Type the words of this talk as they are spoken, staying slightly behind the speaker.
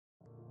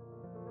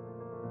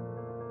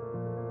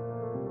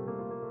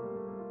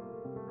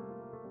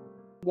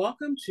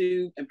Welcome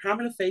to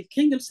Empowerment of Faith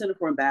Kingdom Center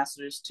for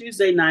Ambassadors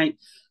Tuesday night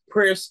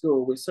prayer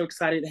school. We're so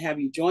excited to have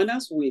you join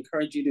us. We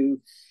encourage you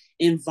to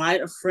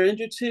invite a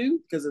friend or two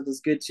because if it's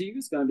good to you,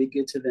 it's going to be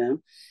good to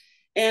them.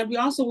 And we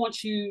also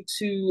want you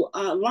to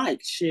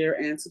like, share,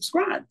 and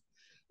subscribe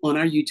on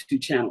our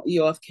YouTube channel,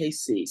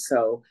 EOFKC.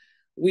 So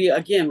we're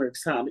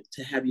excited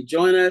to have you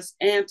join us.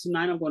 And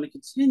tonight I'm going to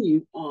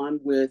continue on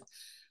with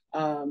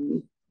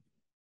the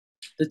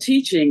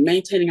teaching,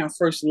 maintaining our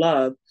first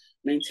love,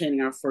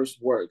 maintaining our first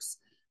works,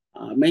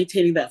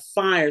 maintaining that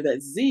fire,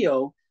 that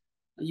zeal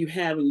you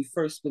had when you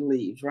first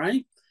believed,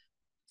 right?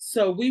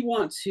 So we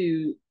want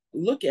to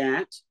look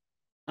at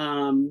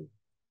the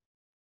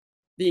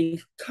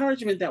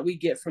encouragement that we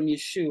get from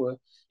Yeshua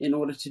in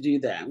order to do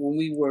that. When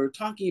we were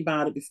talking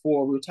about it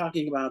before, we were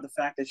talking about the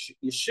fact that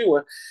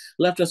Yeshua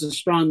left us a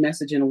strong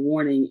message and a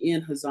warning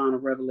in Hosanna,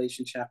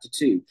 Revelation chapter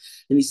 2.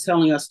 And he's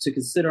telling us to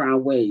consider our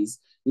ways.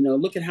 You know,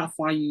 look at how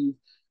far you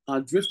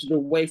drifted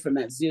away from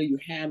that zeal you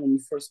had when you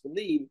first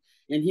believed.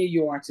 And here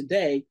you are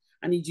today.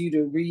 I need you to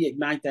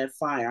reignite that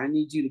fire. I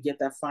need you to get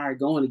that fire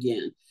going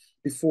again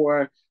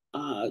before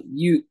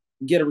you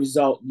get a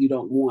result you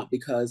don't want,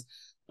 because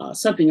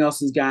something else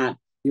has got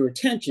your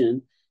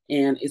attention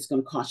and it's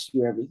going to cost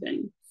you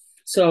everything.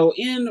 So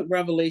in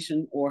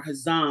Revelation, or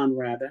Hazan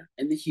rather,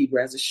 in the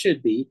Hebrew as it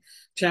should be,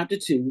 chapter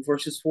 2,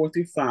 verses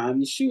 4-5,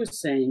 Yeshua is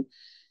saying,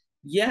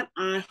 "Yet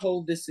I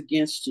hold this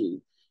against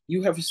you.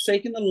 You have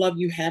forsaken the love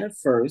you had at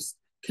first.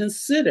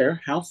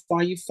 Consider how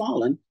far you've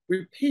fallen.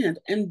 Repent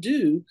and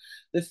do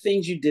the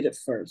things you did at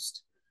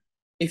first.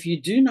 If you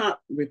do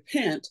not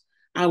repent,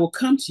 I will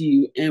come to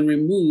you and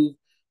remove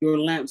your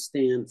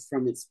lampstand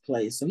from its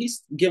place." So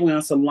he's giving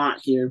us a lot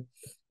here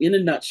in a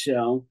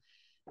nutshell,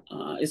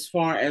 as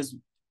far as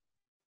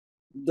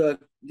the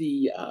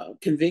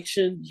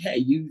conviction. Hey,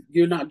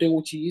 you're not doing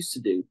what you used to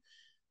do.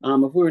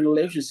 If we're in a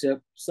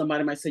relationship,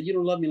 somebody might say, "You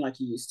don't love me like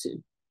you used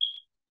to."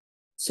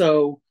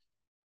 So,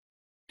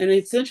 and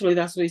essentially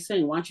that's what he's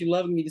saying. Why aren't you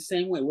loving me the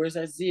same way? Where's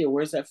that zeal?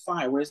 Where's that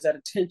fire? Where's that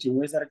attention?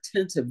 Where's that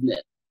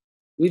attentiveness?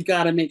 We've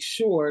got to make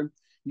sure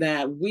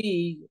that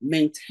we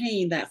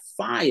maintain that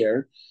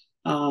fire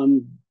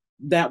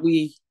that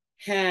we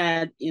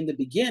had in the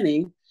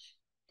beginning.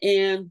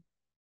 And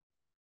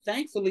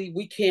thankfully,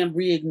 we can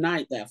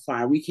reignite that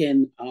fire. We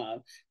can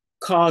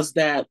cause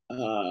that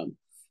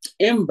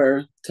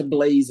ember to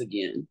blaze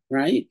again,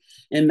 right?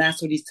 And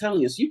that's what he's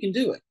telling us. You can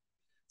do it.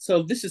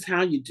 So this is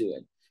how you do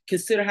it.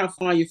 Consider how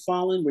far you've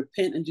fallen,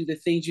 repent, and do the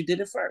things you did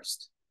at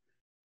first.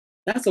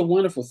 That's a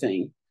wonderful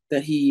thing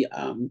that he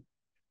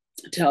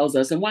tells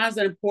us. And why is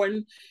that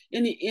important?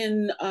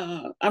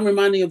 I'm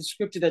reminding of the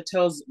scripture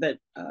that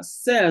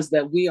says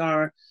that we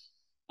are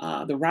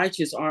the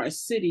righteous are a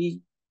city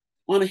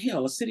on a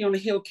hill. A city on a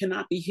hill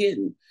cannot be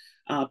hidden.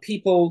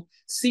 People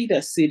see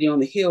that city on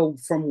the hill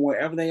from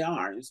wherever they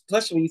are,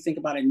 especially when you think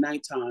about it at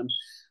nighttime,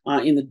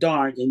 in the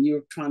dark, and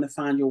you're trying to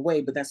find your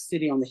way. But that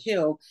city on the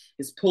hill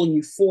is pulling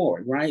you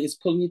forward, right? It's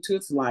pulling you to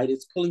its light.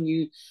 It's pulling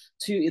you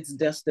to its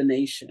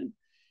destination.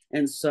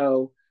 And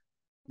so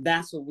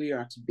that's what we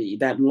are to be,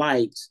 that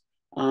light,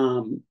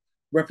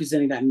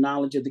 representing that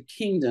knowledge of the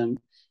kingdom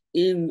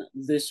in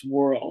this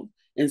world.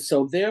 And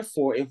so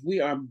therefore, if we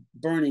are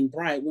burning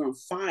bright, we're on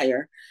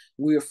fire,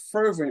 we're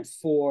fervent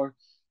for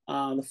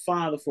the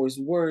Father, for his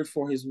word,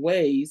 for his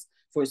ways,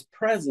 for his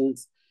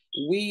presence,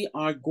 we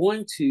are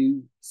going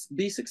to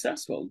be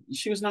successful.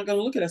 Yeshua's not going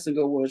to look at us and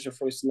go, "Where's your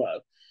first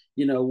love?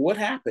 You know, what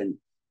happened?"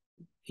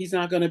 He's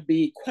not going to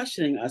be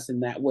questioning us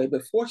in that way.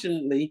 But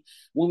fortunately,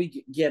 when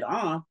we get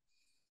off,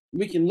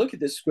 we can look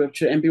at this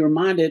scripture and be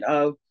reminded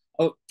of,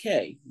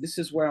 okay, this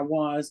is where I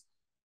was.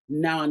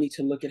 Now I need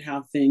to look at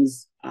how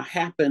things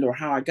happened or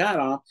how I got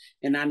off,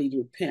 and I need to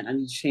repent. I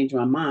need to change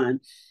my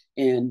mind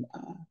and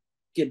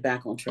get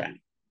back on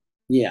track.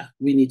 Yeah,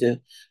 we need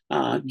to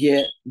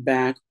get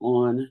back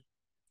on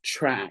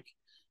track.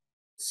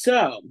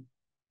 So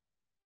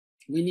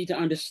we need to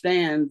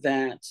understand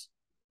that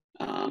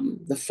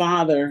the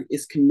Father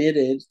is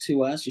committed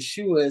to us.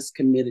 Yeshua is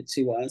committed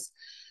to us.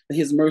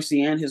 His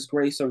mercy and his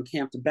grace are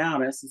encamped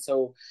about us. And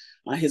so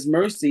his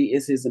mercy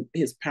is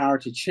his power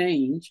to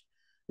change,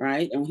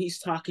 right? And when he's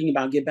talking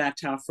about get back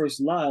to our first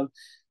love,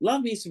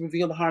 love means to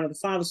reveal the heart of the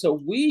Father. So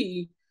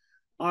we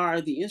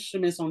are the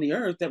instruments on the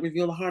earth that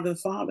reveal the heart of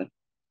the Father.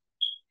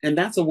 And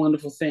that's a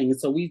wonderful thing. And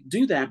so we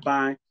do that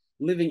by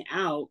living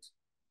out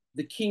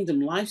the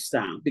kingdom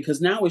lifestyle, because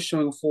now we're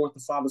showing forth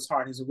the Father's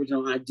heart, his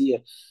original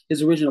idea,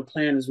 his original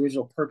plan, his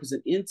original purpose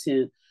and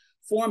intent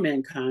for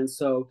mankind.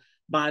 So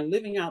by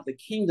living out the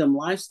kingdom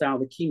lifestyle,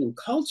 the kingdom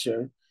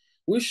culture,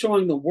 we're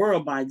showing the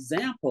world by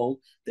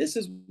example, this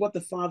is what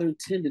the Father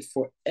intended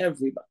for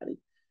everybody.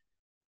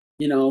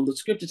 You know, the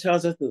scripture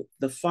tells us that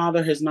the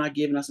Father has not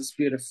given us a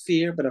spirit of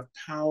fear, but of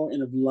power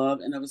and of love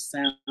and of a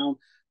sound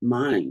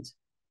mind.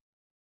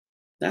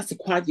 That's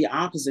quite the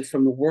opposite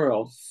from the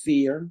world.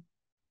 Fear.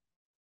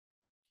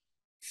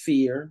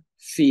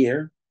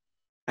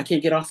 I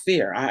can't get off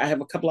fear. I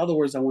have a couple other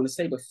words I want to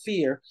say, but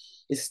fear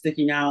is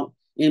sticking out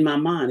in my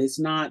mind. It's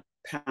not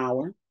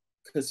power,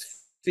 because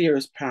fear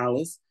is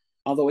powerless.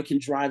 although it can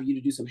drive you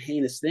to do some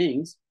heinous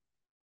things.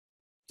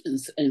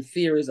 And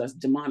fear is a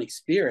demonic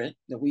spirit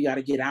that we got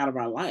to get out of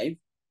our life.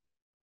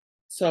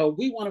 So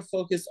we want to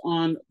focus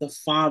on the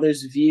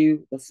Father's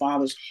view, the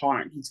Father's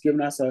heart. He's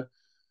given us a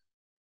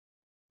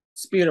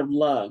spirit of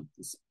love,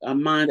 a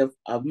mind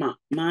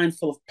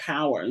full of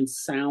power and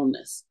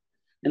soundness,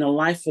 and a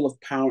life full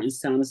of power and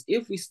soundness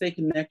if we stay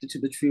connected to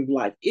the tree of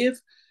life, if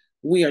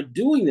we are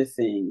doing the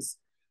things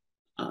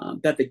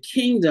that the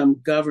kingdom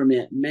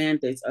government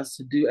mandates us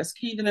to do as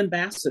kingdom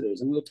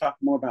ambassadors. And we'll talk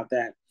more about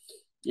that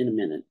in a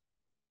minute.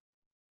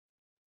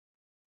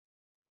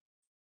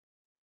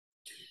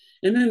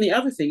 And then the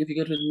other thing, if you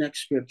go to the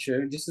next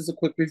scripture, just as a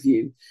quick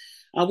review,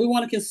 we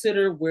want to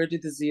consider, where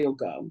did the zeal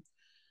go?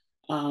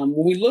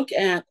 When we look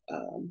at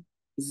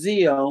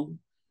zeal,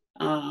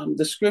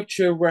 the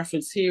scripture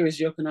reference here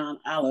is Yochanan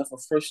Aleph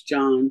of 1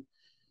 John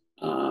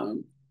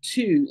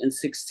 2 and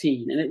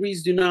 16. And it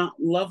reads, do not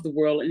love the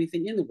world or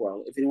anything in the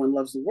world. If anyone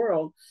loves the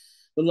world,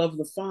 the love of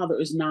the Father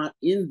is not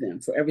in them.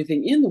 For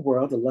everything in the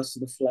world, the lust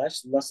of the flesh,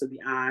 the lust of the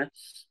eye,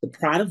 the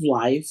pride of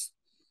life,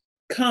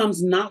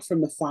 comes not from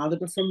the Father,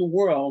 but from the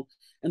world,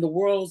 and the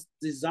world's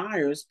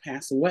desires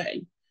pass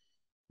away.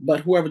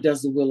 But whoever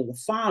does the will of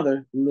the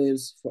Father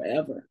lives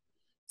forever.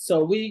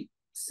 So we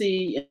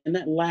see in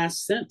that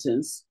last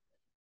sentence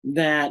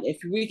that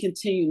if we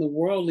continue in the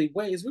worldly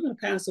ways, we're going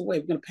to pass away.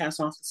 We're going to pass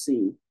off the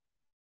scene.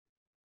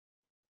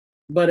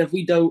 But if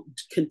we don't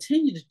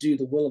continue to do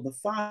the will of the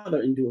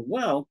Father and do it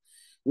well,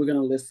 we're going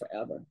to live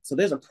forever. So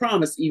there's a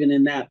promise even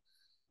in that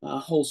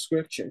whole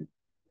scripture.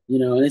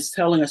 And it's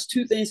telling us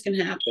two things can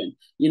happen.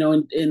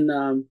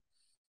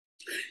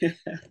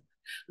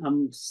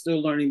 I'm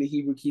still learning the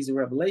Hebrew keys of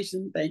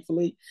Revelation,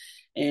 thankfully.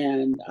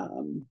 And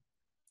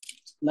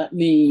let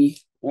me,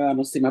 I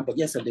don't see my book.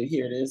 Yes, I do.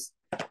 Here it is.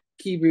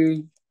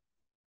 Hebrew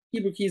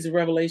Keys of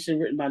Revelation,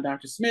 written by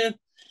Dr. Smith.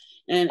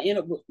 And in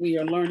it, we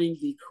are learning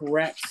the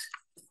correct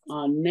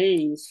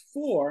names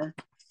for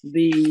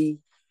the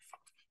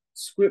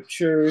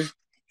scripture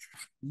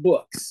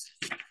books.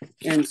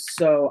 And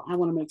so I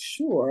want to make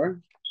sure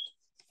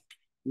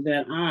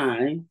that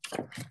I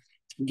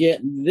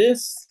get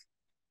this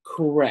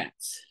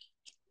correct.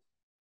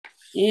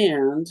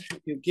 And if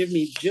you give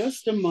me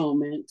just a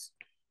moment,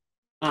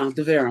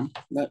 Devarim,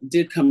 that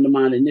did come to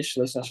mind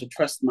initially, so I should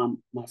trust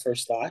my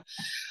first thought.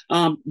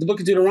 The book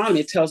of Deuteronomy,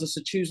 it tells us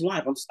to choose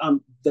life.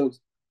 The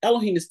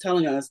Elohim is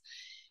telling us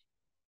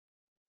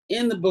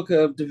in the book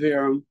of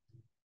Devarim,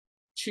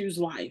 choose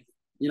life.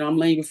 I'm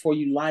laying before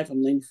you life,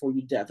 I'm laying before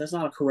you death. That's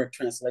not a correct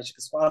translation,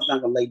 because Father's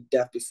not going to lay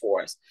death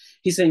before us.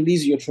 He's saying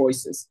these are your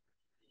choices,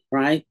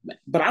 right?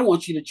 But I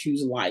want you to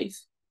choose life.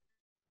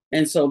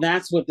 And so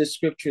that's what this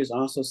scripture is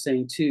also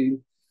saying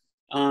too.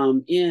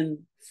 In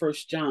 1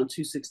 John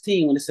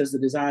 2:16, when it says the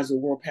desires of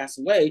the world pass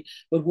away,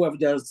 but whoever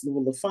does the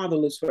will of the Father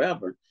lives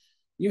forever.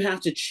 You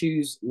have to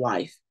choose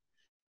life.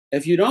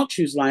 If you don't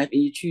choose life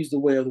and you choose the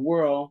way of the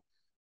world,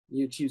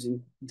 you're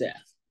choosing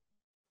death.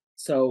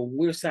 So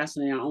we're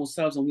assassinating our own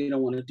selves, and we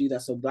don't want to do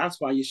that. So that's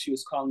why Yeshua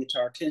is calling it to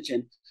our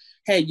attention.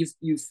 Hey,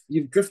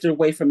 you've drifted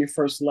away from your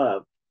first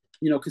love.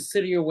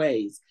 Consider your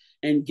ways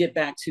and get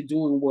back to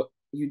doing what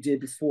you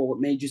did before, what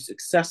made you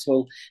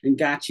successful and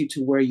got you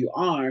to where you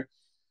are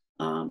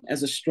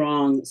as a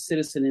strong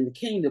citizen in the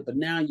kingdom. But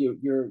now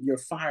your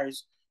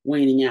fire's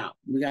waning out.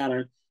 We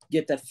gotta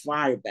get that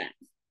fire back.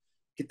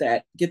 Get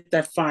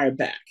that fire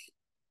back.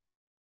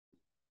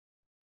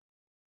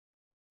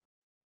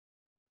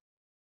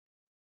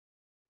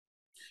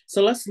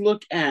 So let's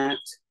look at,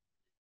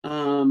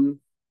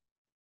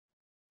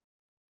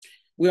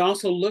 we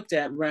also looked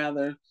at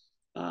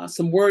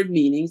some word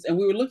meanings, and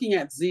we were looking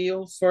at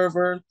zeal,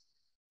 fervor,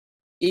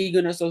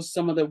 eagerness, those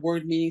some of the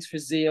word meanings for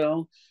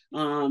zeal,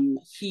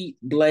 heat,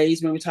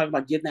 blaze, when we talk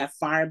about getting that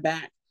fire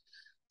back.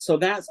 So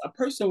that's a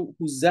person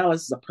who's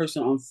zealous is a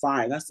person on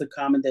fire. That's the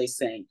common day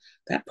saying.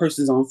 That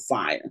person's on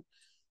fire.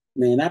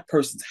 Man, that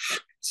person's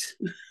hot.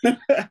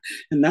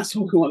 And that's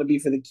what we want to be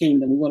for the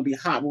kingdom. We want to be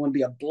hot. We want to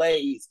be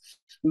ablaze.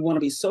 We want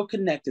to be so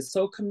connected,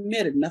 so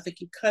committed. Nothing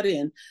can cut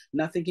in.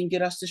 Nothing can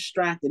get us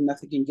distracted.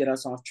 Nothing can get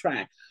us off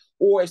track.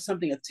 Or if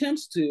something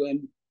attempts to,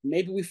 and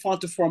maybe we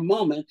falter for a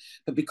moment,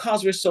 but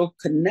because we're so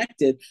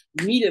connected,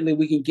 immediately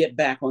we can get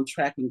back on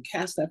track and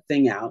cast that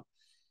thing out.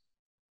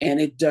 And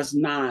it does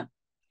not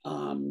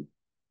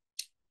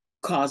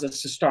cause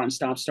us to start and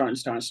stop.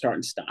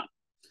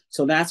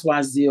 So that's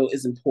why zeal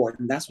is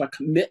important. That's why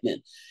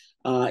commitment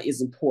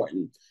is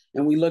important.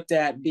 And we looked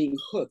at being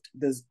hooked,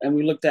 and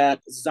we looked at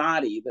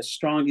Zadi, the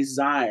strong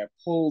desire,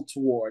 pulled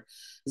toward.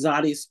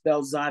 Zadi is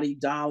spelled Zadi,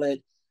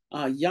 Dalet,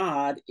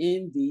 Yad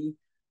in the,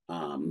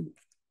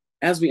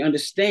 as we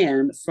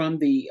understand from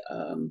the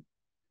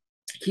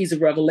Keys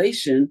of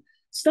Revelation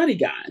study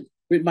guide,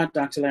 written by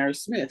Dr. Larry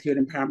Smith here at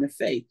Empowerment of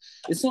Faith.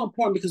 It's so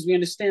important because we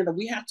understand that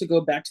we have to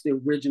go back to the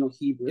original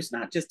Hebrew. It's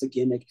not just a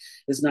gimmick.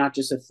 It's not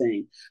just a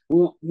thing.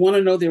 We want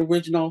to know the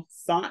original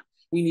thought.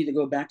 We need to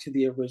go back to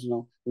the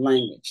original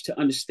language to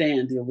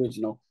understand the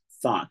original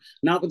thought,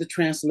 not with the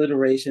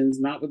transliterations,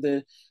 not with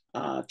the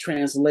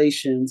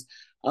translations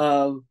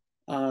of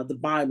the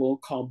Bible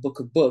called Book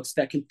of Books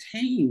that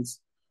contains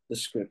the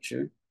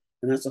scripture.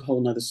 And that's a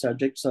whole nother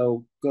subject.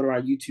 So go to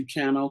our YouTube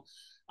channel,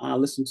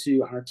 listen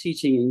to our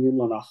teaching, and you'll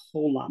learn a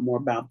whole lot more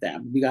about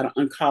that. We got to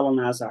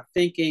uncolonize our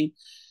thinking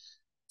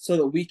so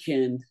that we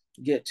can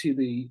get to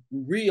the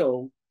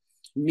real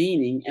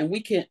meaning, and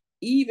we can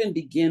even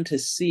begin to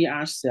see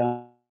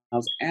ourselves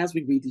as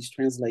we read these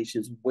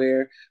translations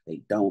where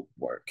they don't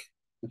work.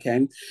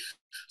 Okay.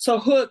 So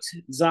hooked,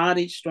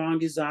 zadi, strong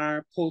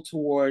desire, pull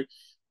toward,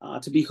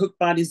 to be hooked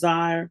by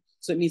desire.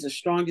 So it means a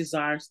strong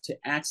desire to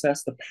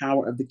access the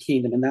power of the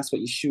kingdom. And that's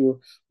what Yeshua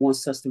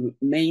wants us to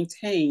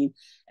maintain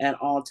at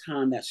all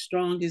time, that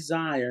strong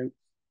desire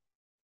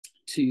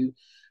to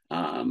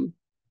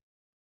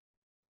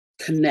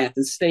connect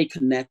and stay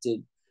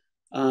connected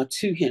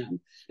to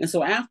him. And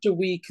so after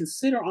we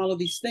consider all of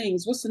these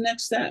things, what's the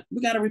next step?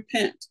 We got to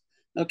repent.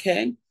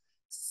 Okay.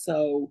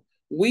 So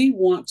we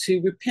want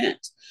to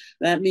repent.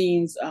 That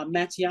means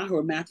Matthew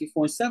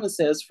 4:7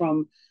 says,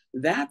 from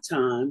that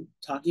time,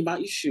 talking about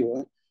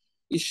Yeshua,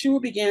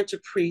 Yeshua began to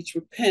preach,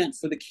 repent,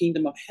 for the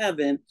kingdom of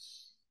heaven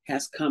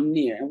has come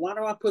near. And why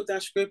do I put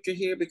that scripture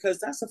here? Because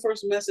that's the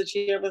first message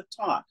he ever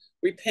taught.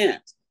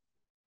 Repent.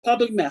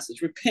 Public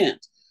message,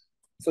 repent,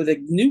 for the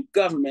new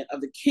government of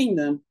the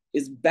kingdom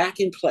is back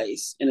in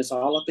place, and it's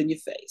all up in your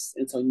face.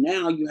 And so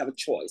now you have a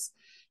choice.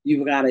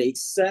 You've got to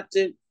accept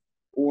it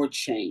or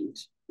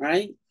change,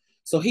 right?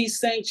 So he's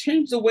saying,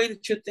 change the way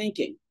that you're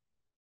thinking.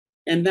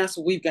 And that's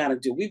what we've got to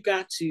do. We've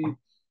got to,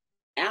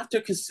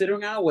 after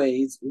considering our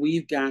ways,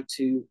 we've got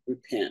to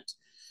repent.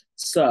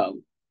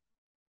 So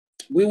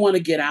we want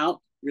to get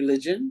out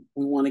religion.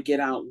 We want to get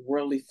out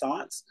worldly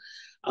thoughts.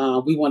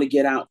 We want to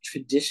get out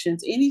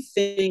traditions,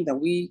 anything that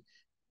we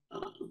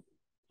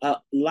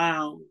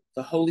allow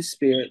the Holy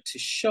Spirit to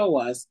show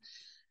us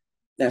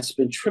that's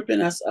been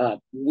tripping us up.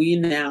 We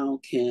now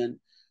can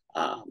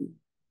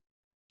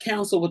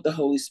counsel with the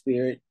Holy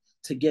Spirit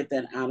to get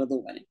that out of the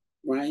way,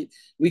 right?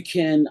 We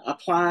can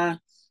apply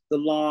the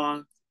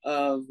law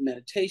of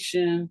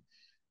meditation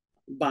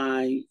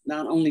by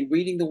not only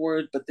reading the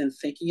word, but then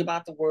thinking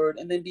about the word,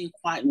 and then being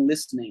quiet and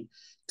listening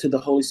to the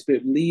Holy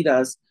Spirit lead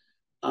us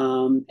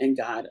and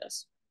guide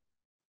us.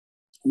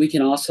 We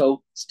can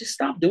also just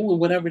stop doing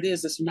whatever it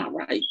is that's not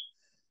right.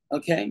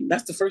 Okay,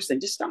 that's the first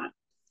thing. Just stop.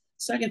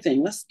 Second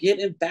thing, let's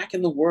get back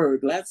in the word.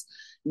 Let's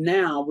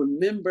now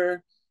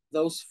remember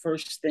those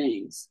first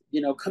things.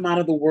 Come out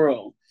of the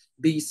world,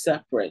 be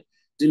separate.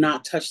 Do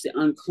not touch the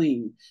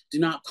unclean. Do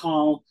not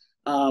call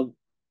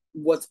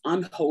what's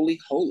unholy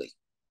holy.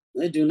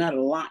 They're doing that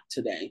a lot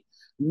today.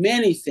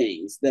 Many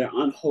things that are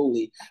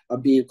unholy are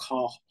being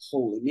called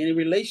holy. Many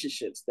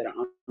relationships that are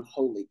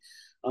unholy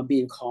are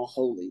being called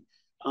holy.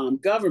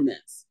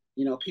 Governments,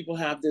 people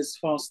have this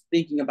false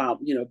thinking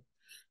about,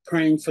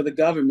 praying for the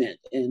government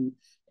and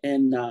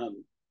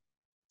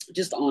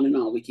just on and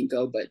on we can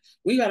go. But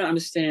we got to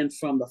understand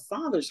from the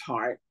Father's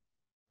heart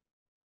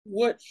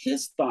what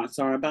his thoughts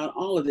are about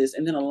all of this,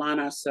 and then align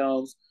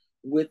ourselves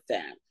with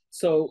that.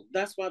 So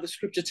that's why the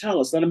scripture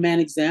tells us, let a man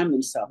examine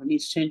himself. It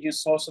means changing your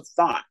source of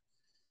thought,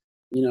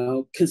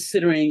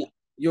 considering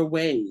your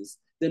ways,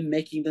 then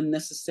making the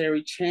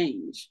necessary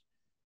change.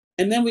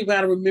 And then we've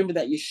got to remember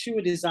that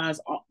Yeshua desires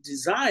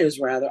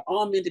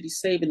all men to be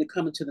saved and to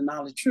come into the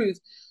knowledge of truth.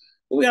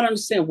 But we got to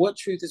understand, what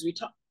truth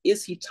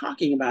is he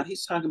talking about?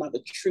 He's talking about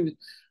the truth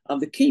of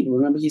the kingdom.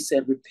 Remember, he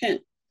said,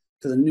 repent,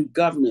 because a new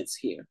government's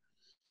here.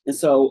 And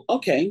so,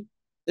 okay,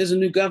 there's a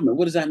new government.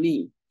 What does that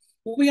mean?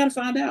 Well, we got to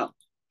find out.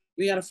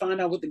 We got to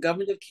find out what the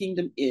government of the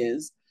kingdom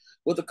is,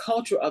 what the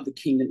culture of the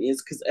kingdom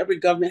is, because every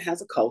government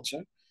has a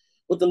culture,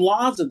 what the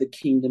laws of the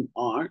kingdom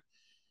are.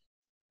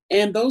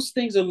 And those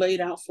things are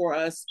laid out for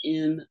us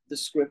in the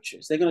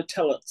scriptures. They're going to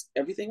tell us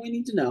everything we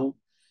need to know.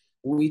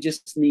 We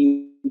just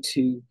need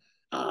to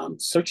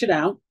search it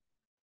out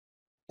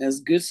as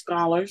good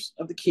scholars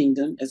of the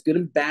kingdom, as good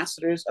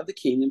ambassadors of the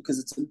kingdom, because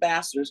it's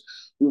ambassadors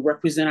who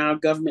represent our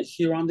government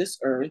here on this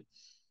earth.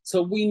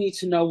 So we need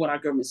to know what our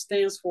government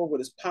stands for, what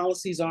its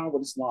policies are,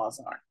 what its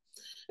laws are.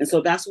 And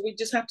so that's what we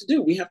just have to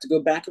do. We have to go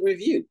back and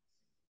review.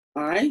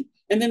 All right.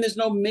 And then there's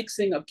no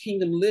mixing of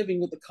kingdom living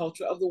with the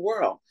culture of the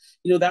world.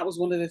 That was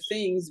one of the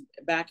things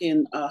back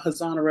in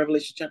Hosanna,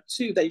 Revelation chapter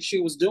 2, that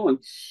Yeshua was doing.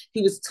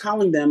 He was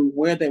telling them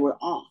where they were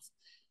off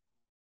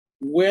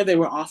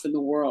in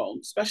the world,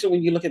 especially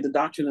when you look at the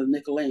doctrine of the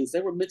Nicolaitans.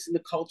 They were mixing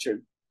the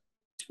culture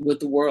with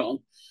the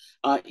world.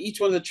 Each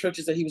one of the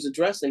churches that he was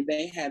addressing,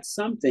 they had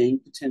something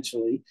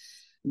potentially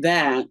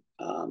that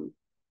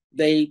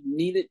they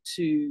needed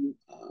to,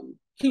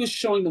 he was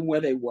showing them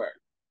where they were,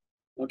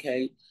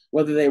 okay?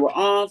 Whether they were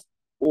off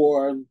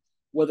or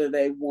whether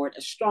they weren't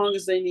as strong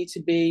as they need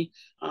to be.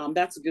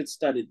 That's a good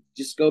study.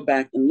 Just go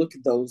back and look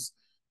at those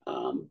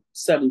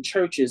 7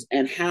 churches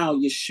and how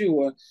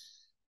Yeshua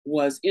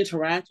was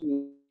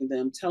interacting with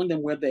them, telling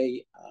them where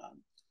they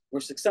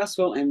were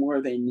successful and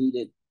where they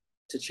needed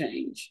to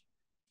change.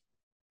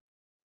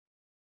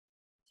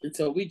 And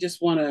so we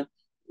just want to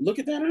look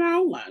at that in our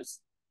own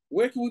lives.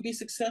 Where can we be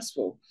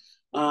successful?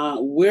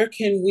 Where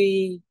can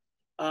we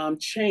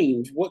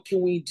change? What can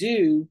we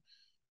do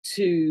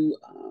to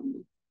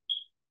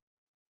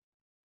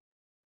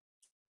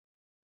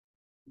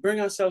bring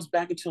ourselves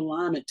back into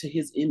alignment to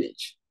his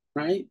image,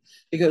 right?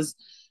 Because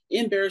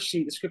in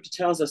Bereshit, the scripture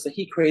tells us that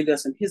he created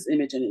us in his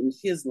image and in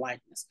his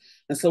likeness.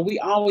 And so we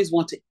always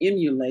want to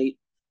emulate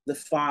the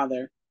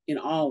Father in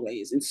all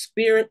ways, in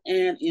spirit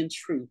and in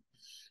truth.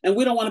 And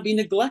we don't want to be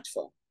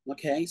neglectful,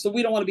 okay? So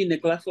we don't want to be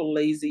neglectful,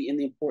 lazy in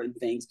the important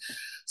things.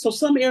 So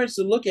some areas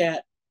to look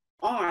at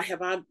are,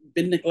 have I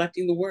been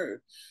neglecting the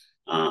word?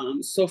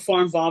 So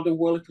far involved in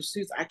worldly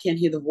pursuits, I can't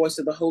hear the voice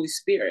of the Holy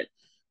Spirit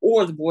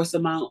or the voice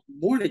of my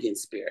born again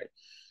spirit.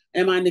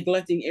 Am I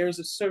neglecting areas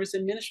of service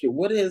and ministry?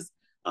 What is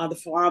the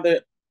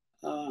Father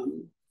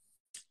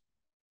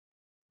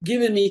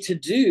given me to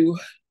do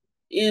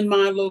in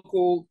my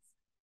local,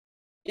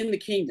 in the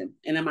kingdom?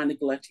 And am I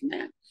neglecting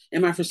that?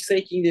 Am I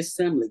forsaking the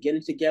assembly,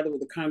 getting together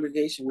with the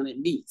congregation when it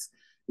meets?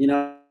 You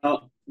know,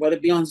 whether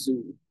it be on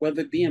Zoom,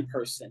 whether it be in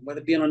person,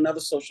 whether it be on another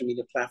social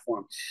media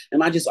platform.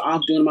 Am I just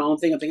off doing my own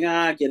thing? I think,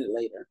 I'll get it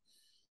later.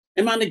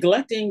 Am I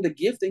neglecting the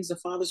giftings the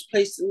Father's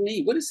placed in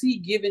me? What is he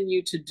giving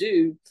you to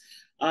do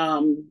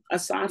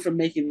aside from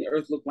making the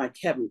earth look like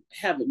heaven?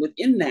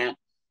 Within that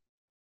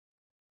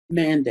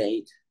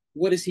mandate,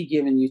 what is he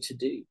giving you to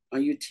do? Are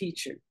you a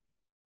teacher?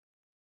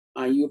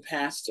 Are you a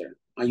pastor?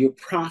 Are you a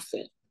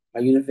prophet?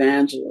 Are you an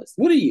evangelist?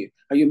 What are you?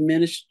 Are you a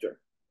minister?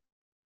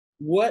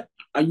 What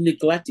are you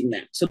neglecting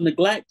that? So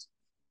neglect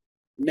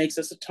makes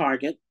us a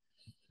target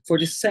for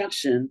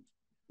deception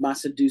by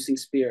seducing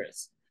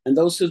spirits. And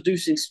those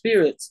seducing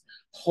spirits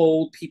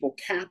hold people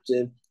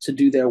captive to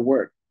do their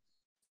work.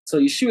 So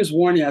Yeshua is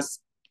warning us,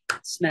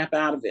 snap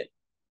out of it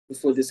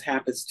before this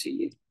happens to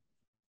you.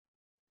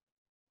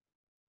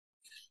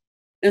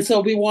 And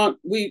so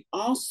we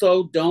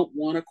also don't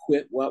want to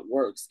quit what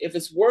works. If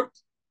it's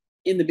worked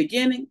in the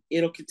beginning,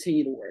 it'll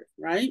continue to work,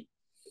 right?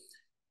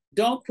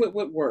 Don't quit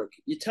what worked.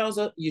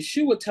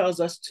 Yeshua tells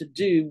us to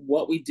do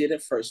what we did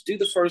at first. Do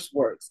the first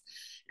works.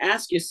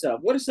 Ask yourself,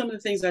 what are some of the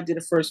things I did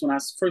at first when I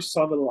first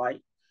saw the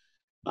light?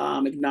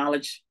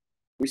 Acknowledge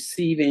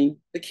receiving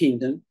the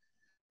kingdom,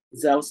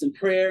 zealous in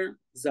prayer,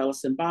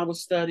 zealous in Bible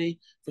study,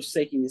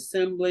 forsaking the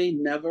assembly,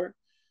 never,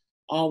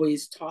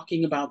 always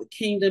talking about the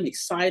kingdom,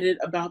 excited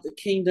about the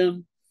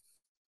kingdom.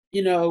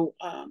 You know,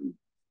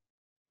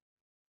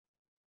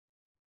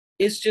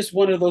 it's just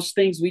one of those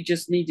things we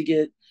just need to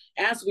get,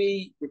 as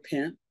we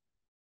repent,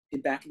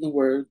 get back in the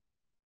word,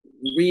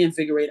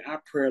 reinvigorate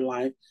our prayer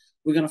life,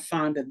 we're going to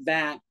find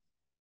that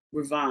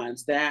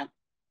revives, that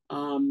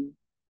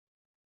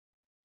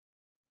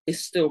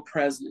is still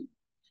present.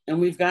 And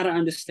we've got to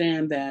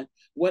understand that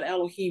what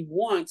Elohim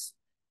wants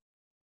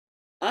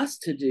us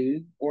to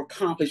do or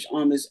accomplish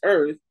on this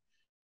earth,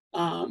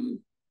 and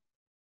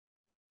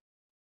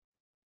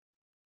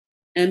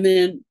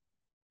then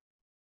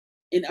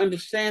in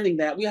understanding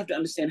that, we have to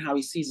understand how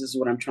he sees us, is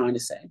what I'm trying to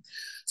say.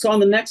 So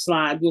on the next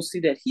slide, we'll see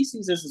that he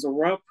sees us as a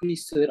royal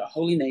priesthood, a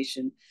holy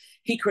nation.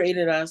 He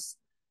created us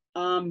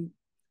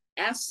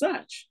as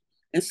such.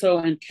 And so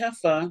in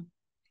Kepha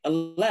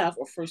 11,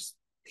 or 1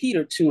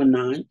 Peter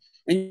 2:9,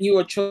 and you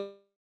are chosen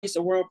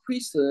a royal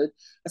priesthood,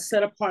 a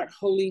set apart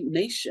holy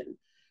nation,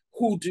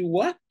 who do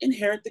what?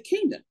 Inherit the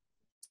kingdom.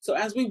 So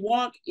as we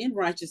walk in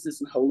righteousness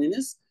and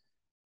holiness,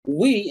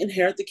 we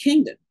inherit the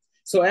kingdom.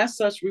 So as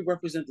such, we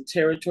represent the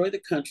territory, the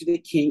country, the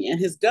king, and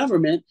his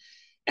government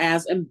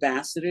as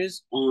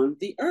ambassadors on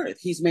the earth.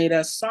 He's made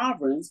us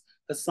sovereigns.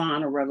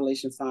 Hassan of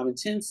Revelation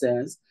 5:10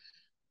 says,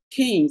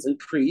 kings and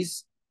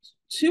priests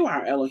to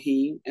our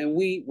Elohim, and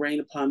we reign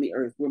upon the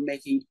earth. We're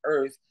making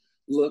earth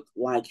look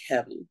like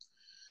heaven.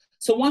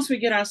 So once we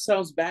get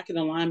ourselves back in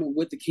alignment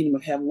with the kingdom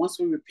of heaven, once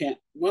we repent,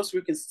 once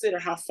we consider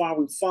how far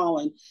we've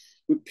fallen,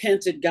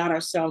 repented, got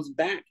ourselves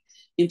back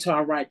into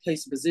our right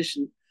place and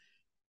position,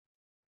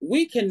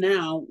 we can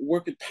now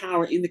work with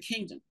power in the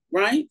kingdom,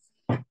 right?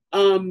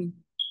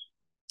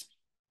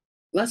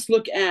 Let's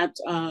look at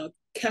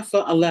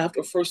Kepha 11,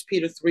 or 1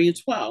 Peter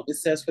 3:12. It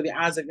says, for the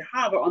eyes of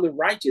Yahweh are on the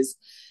righteous,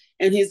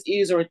 and his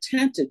ears are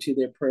attentive to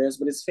their prayers,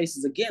 but his face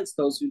is against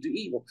those who do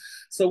evil.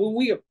 So when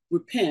we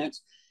repent,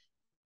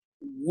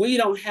 we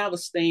don't have a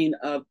stain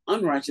of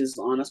unrighteousness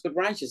on us, but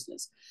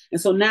righteousness.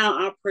 And so now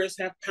our prayers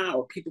have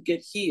power. People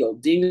get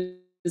healed. Demons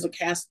are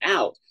cast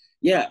out.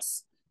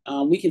 Yes,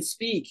 we can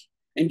speak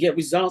and get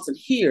results and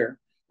hear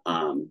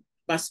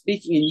by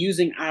speaking and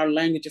using our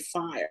language of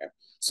fire.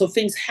 So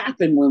things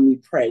happen when we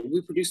pray.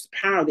 We produce the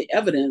power, the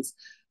evidence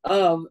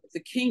of the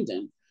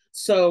kingdom.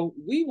 So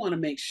we want to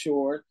make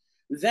sure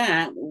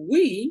that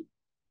we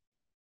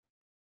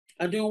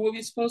are doing what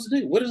we're supposed to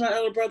do. What does our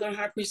elder brother and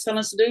high priest tell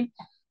us to do?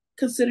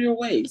 Consider your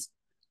ways.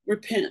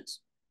 Repent.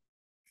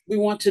 We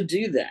want to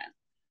do that.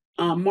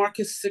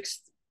 Marcus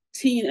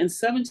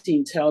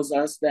 16:17 tells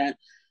us that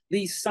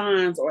these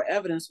signs or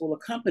evidence will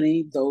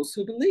accompany those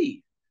who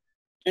believe.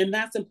 And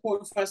that's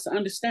important for us to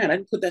understand. I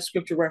didn't put that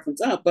scripture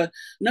reference up, but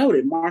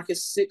noted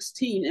Marcus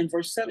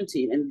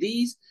 16:17. And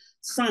these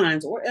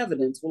signs or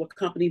evidence will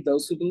accompany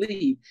those who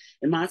believe.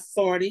 In my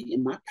authority,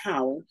 in my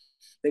power,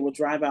 they will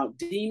drive out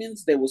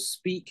demons. They will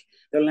speak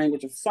their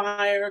language of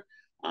fire.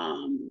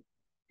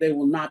 They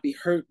will not be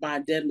hurt by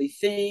deadly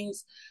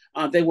things.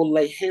 They will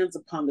lay hands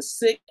upon the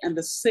sick, and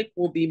the sick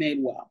will be made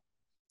well.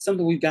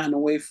 Something we've gotten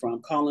away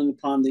from, calling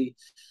upon the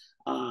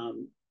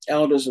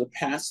elders or the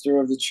pastor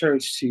of the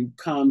church to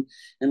come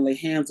and lay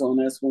hands on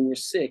us when we're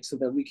sick so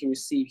that we can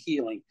receive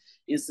healing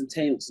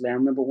instantaneously. I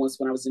remember once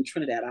when I was in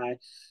Trinidad,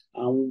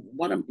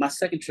 one of my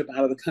second trip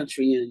out of the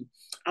country, and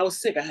I was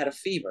sick. I had a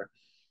fever,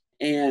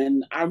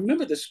 and I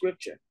remember the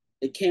scripture.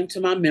 It came to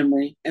my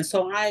memory, and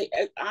so I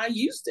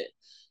used it.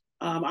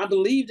 I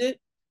believed it.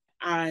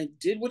 I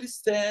did what it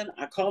said.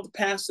 I called the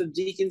pastor,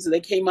 deacons, and they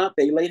came up.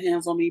 They laid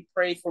hands on me,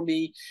 prayed for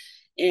me,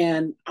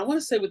 and I want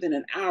to say within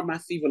an hour, my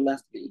fever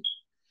left me.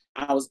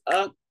 I was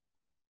up,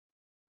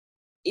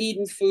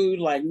 eating food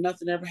like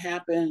nothing ever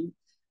happened,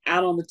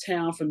 out on the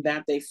town from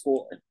that day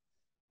forward.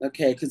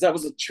 Okay, because that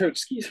was a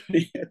church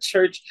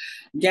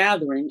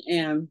gathering.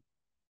 And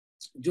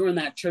during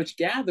that church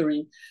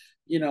gathering,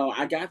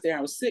 I got there,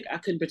 I was sick, I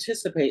couldn't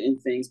participate in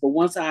things. But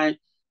once I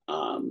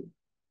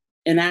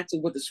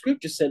enacted what the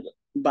scripture said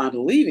by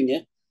believing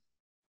it,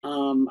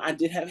 I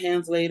did have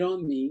hands laid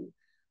on me.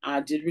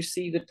 I did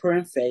receive the prayer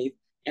and faith,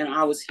 and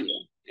I was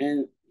healed.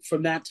 And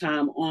from that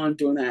time on,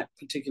 during that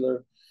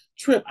particular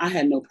trip, I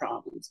had no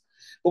problems.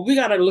 But we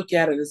got to look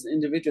at it as an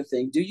individual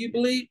thing. Do you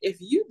believe? If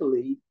you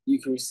believe, you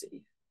can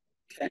receive.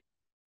 Okay.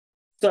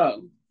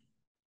 So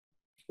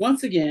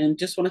once again,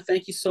 just want to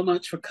thank you so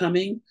much for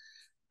coming,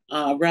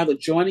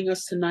 joining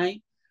us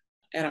tonight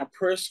at our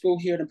prayer school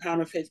here at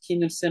Empowerment Faith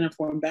Kingdom Center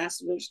for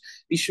Ambassadors.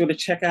 Be sure to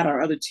check out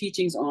our other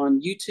teachings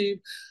on YouTube. I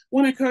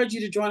want to encourage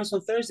you to join us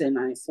on Thursday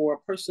night for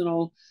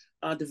personal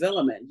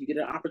development. You get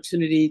an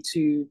opportunity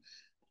to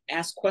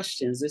ask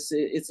questions.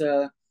 It's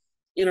a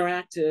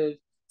interactive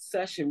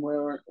session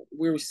where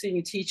we're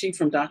receiving teaching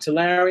from Dr.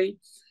 Larry,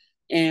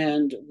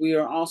 and we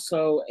are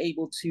also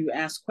able to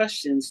ask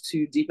questions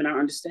to deepen our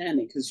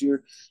understanding, because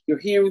you're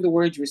hearing the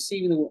word, you're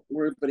receiving the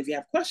word, but if you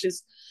have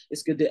questions,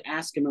 it's good to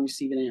ask them and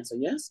receive an answer.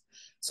 Yes?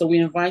 So we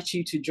invite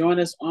you to join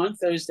us on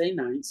Thursday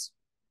nights,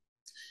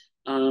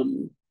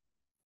 and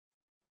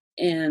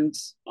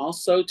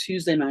also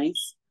Tuesday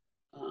nights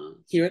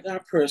here at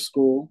our prayer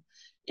school,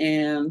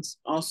 and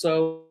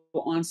also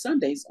on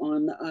Sundays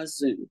on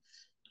Zoom.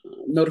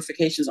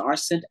 Notifications are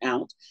sent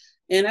out.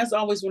 And as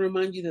always, we'll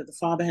remind you that the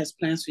Father has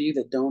plans for you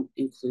that don't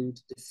include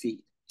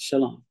defeat.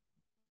 Shalom.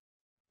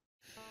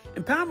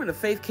 Empowerment of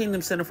Faith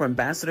Kingdom Center for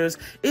Ambassadors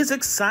is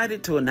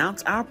excited to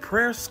announce our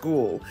prayer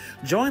school.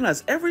 Join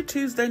us every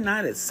Tuesday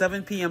night at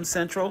 7 p.m.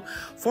 Central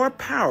for a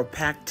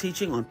power-packed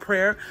teaching on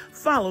prayer,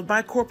 followed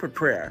by corporate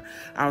prayer.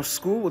 Our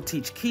school will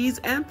teach keys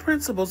and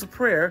principles of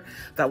prayer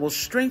that will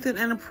strengthen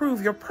and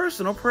improve your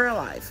personal prayer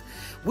life.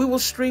 We will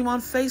stream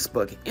on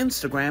Facebook,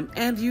 Instagram,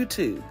 and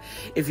YouTube.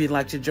 If you'd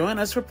like to join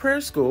us for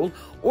prayer school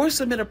or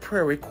submit a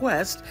prayer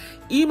request,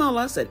 email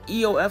us at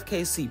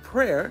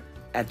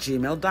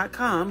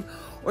eofkcprayer@gmail.com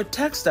or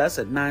text us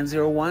at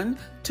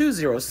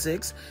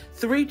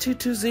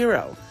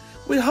 901-206-3220.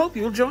 We hope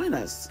you'll join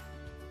us.